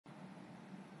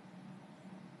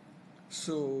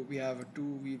So we have a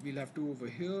 2, we'll have 2 over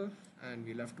here, and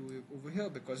we'll have 2 over here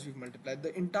because we've multiplied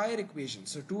the entire equation.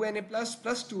 So 2Na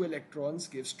plus 2 electrons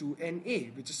gives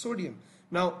 2Na, which is sodium.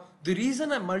 Now, the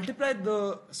reason I multiplied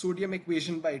the sodium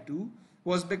equation by 2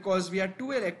 was because we had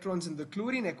 2 electrons in the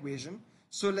chlorine equation.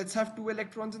 So let's have 2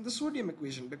 electrons in the sodium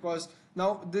equation, because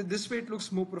now this way it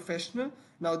looks more professional.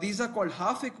 Now these are called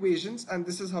half equations, and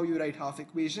this is how you write half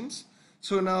equations.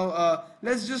 So now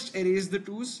let's just erase the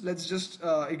 2's. Let's just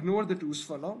ignore the 2's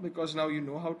for now, because now you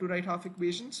know how to write half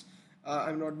equations.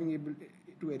 I'm not being able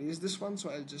to erase this one,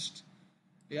 so I'll just,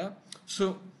 yeah.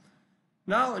 So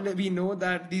now we know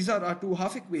that these are our 2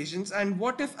 half equations. And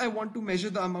what if I want to measure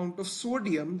the amount of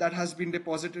sodium that has been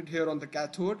deposited here on the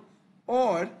cathode,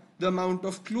 or the amount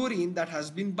of chlorine that has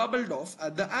been bubbled off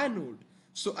at the anode?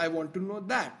 So I want to know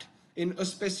that in a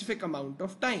specific amount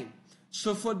of time.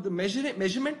 So for the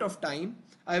measurement of time,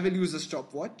 I will use a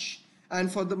stopwatch, and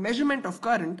for the measurement of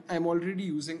current, I'm already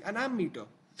using an ammeter.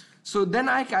 So then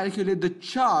I calculate the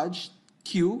charge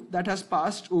Q that has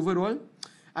passed overall,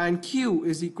 and Q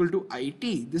is equal to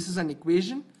IT. This is an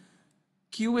equation.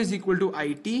 Q is equal to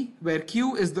IT, where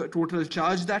Q is the total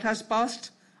charge that has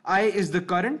passed, I is the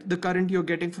current you're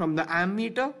getting from the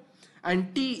ammeter,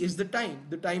 and T is the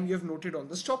time you have noted on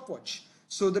the stopwatch.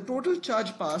 So the total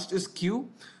charge passed is Q.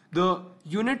 The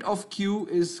unit of Q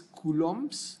is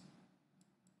coulombs,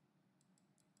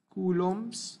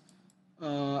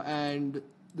 and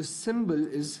the symbol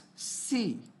is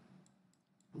C,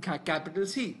 capital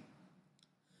C.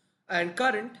 And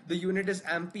current, the unit is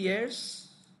amperes.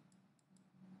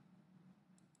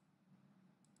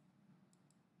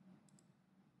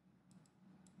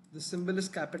 The symbol is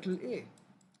capital A.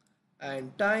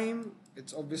 And time,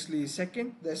 it's obviously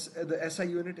second. The SI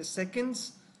unit is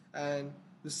seconds, and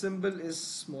the symbol is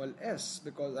small s,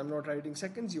 because I'm not writing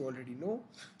seconds, you already know.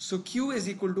 So Q is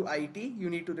equal to IT.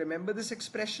 You need to remember this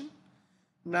expression.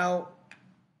 Now,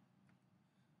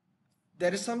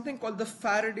 there is something called the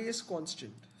Faraday's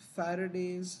constant.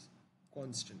 Faraday's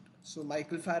constant. So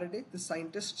Michael Faraday, the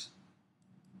scientist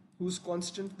whose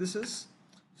constant this is,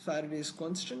 Faraday's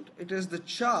constant. It is the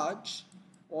charge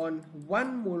on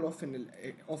 1 mole of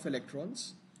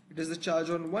electrons. It is the charge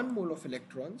on 1 mole of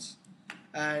electrons,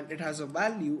 and it has a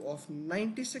value of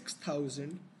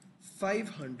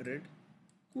 96,500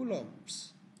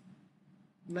 coulombs.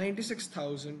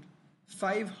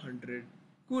 96,500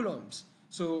 coulombs.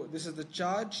 So this is the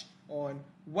charge on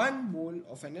 1 mole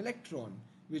of an electron,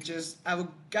 which is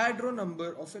Avogadro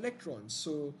number of electrons.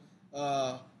 So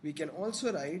we can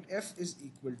also write F is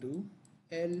equal to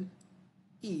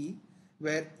LE,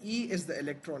 where E is the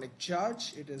electronic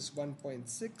charge. It is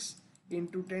 1.6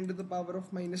 into 10 to the power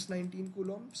of minus 19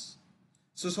 coulombs.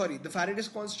 So sorry, the Faraday's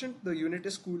constant, the unit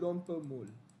is coulomb per mole.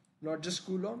 Not just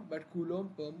coulomb, but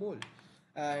coulomb per mole.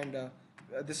 And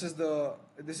this is the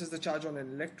charge on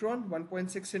an electron,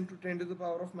 1.6 into 10 to the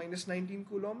power of minus 19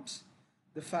 coulombs.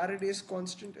 The Faraday's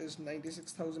constant is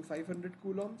 96,500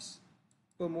 coulombs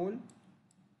per mole.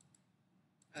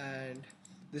 And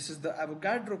this is the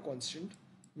Avogadro constant,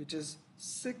 which is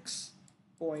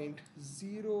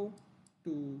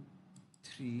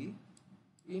 6.023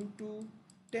 into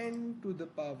 10 to the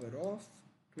power of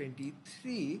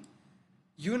 23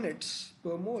 units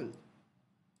per mole.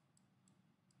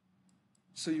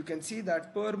 So you can see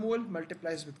that per mole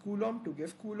multiplies with coulomb to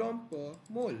give coulomb per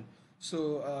mole.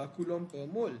 So coulomb per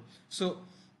mole. So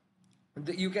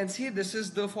you can see this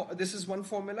is one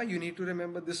formula. You need to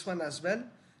remember this one as well.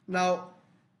 Now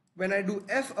when I do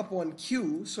F upon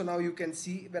Q, so now you can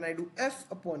see when I do F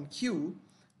upon Q,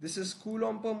 this is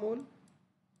coulomb per mole.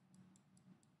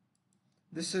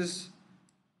 This is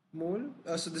mole.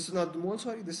 So this is not the mole,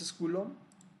 sorry, this is coulomb.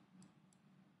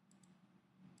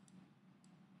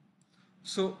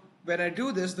 So when I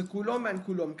do this, the coulomb and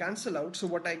coulomb cancel out. So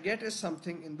what I get is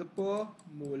something in the per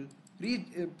mole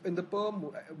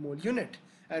mole unit.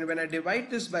 And when I divide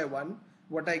this by 1,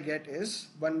 what I get is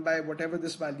 1 by whatever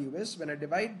this value is. When I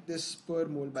divide this per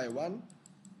mole by 1,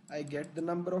 I get the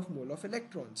number of mole of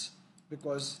electrons,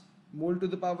 because mole to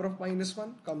the power of minus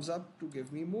 1 comes up to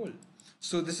give me mole.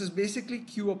 So this is basically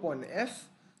Q upon F.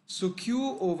 So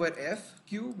Q over F,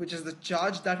 Q, which is the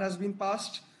charge that has been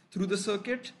passed through the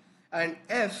circuit, and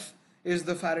F is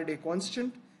the Faraday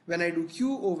constant. When I do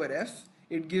Q over F,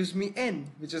 it gives me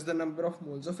N, which is the number of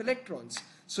moles of electrons.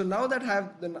 So now that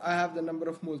I have the number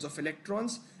of moles of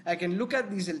electrons, I can look at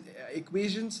these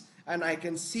equations and I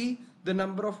can see the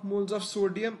number of moles of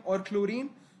sodium or chlorine.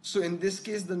 So in this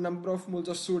case, the number of moles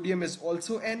of sodium is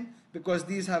also N, because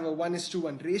these have a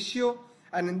 1:1 ratio.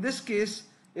 And in this case,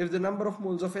 if the number of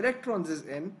moles of electrons is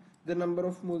N, the number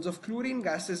of moles of chlorine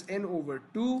gas is N over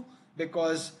 2,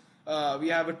 because we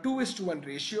have a 2:1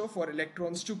 ratio for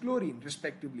electrons to chlorine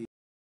respectively.